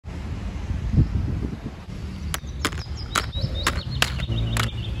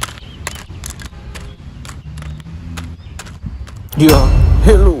Yeah,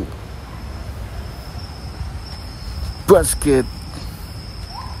 hello. Basket.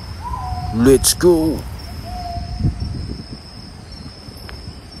 Let's go.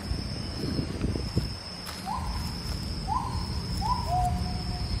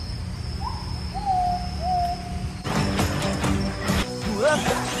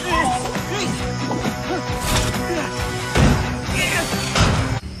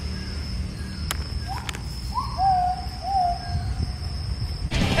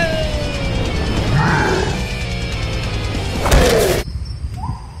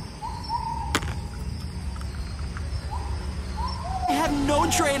 No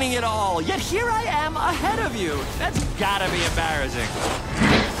training at all, yet here I am ahead of you. That's gotta be embarrassing.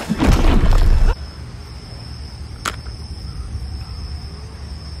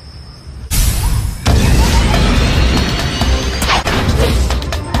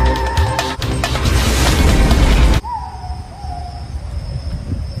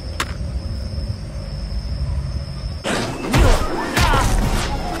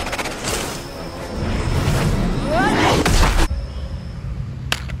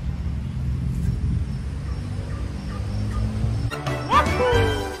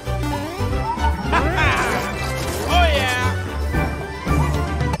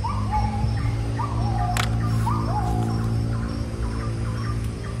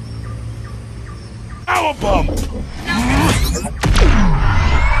 Power bomb!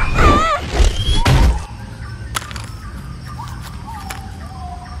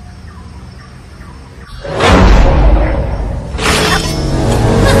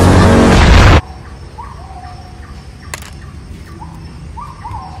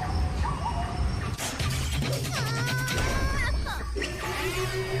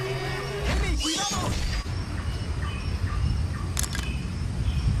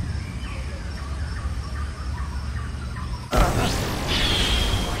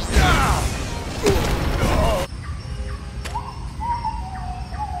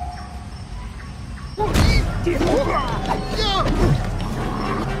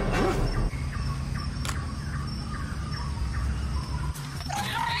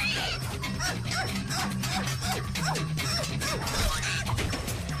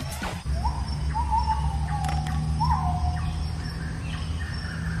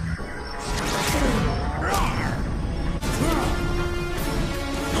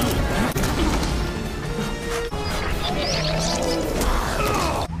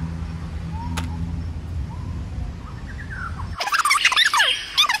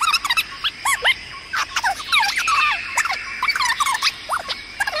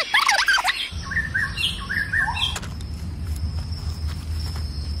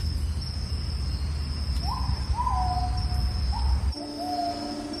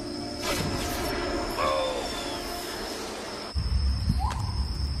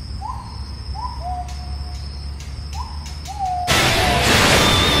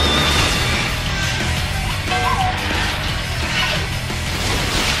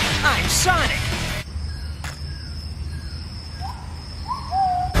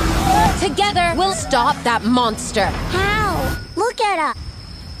 Together, we'll stop that monster. How? Look at us.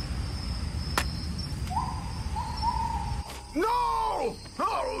 No!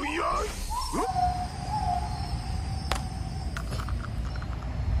 Oh, yes!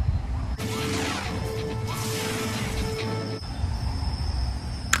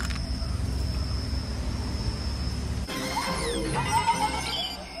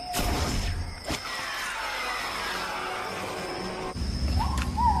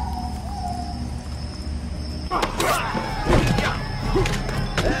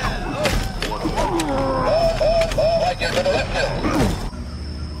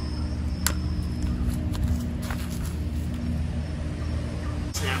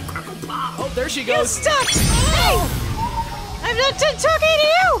 Oh, there she goes. You're stuck! Hey! I'm not done talking to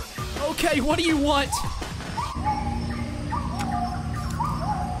you! Okay, what do you want?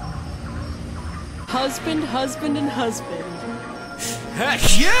 Husband, husband, and husband. Heck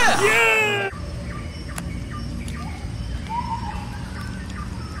yeah! Yeah!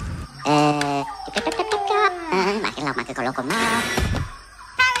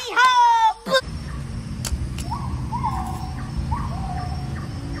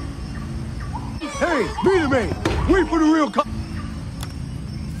 Hey, meet me! Wait for the real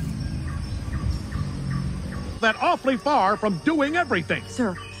that awfully far from doing everything.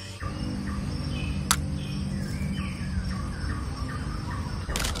 Sir.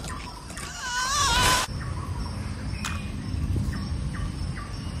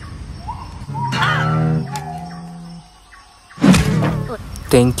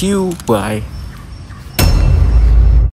 Thank you. Bye.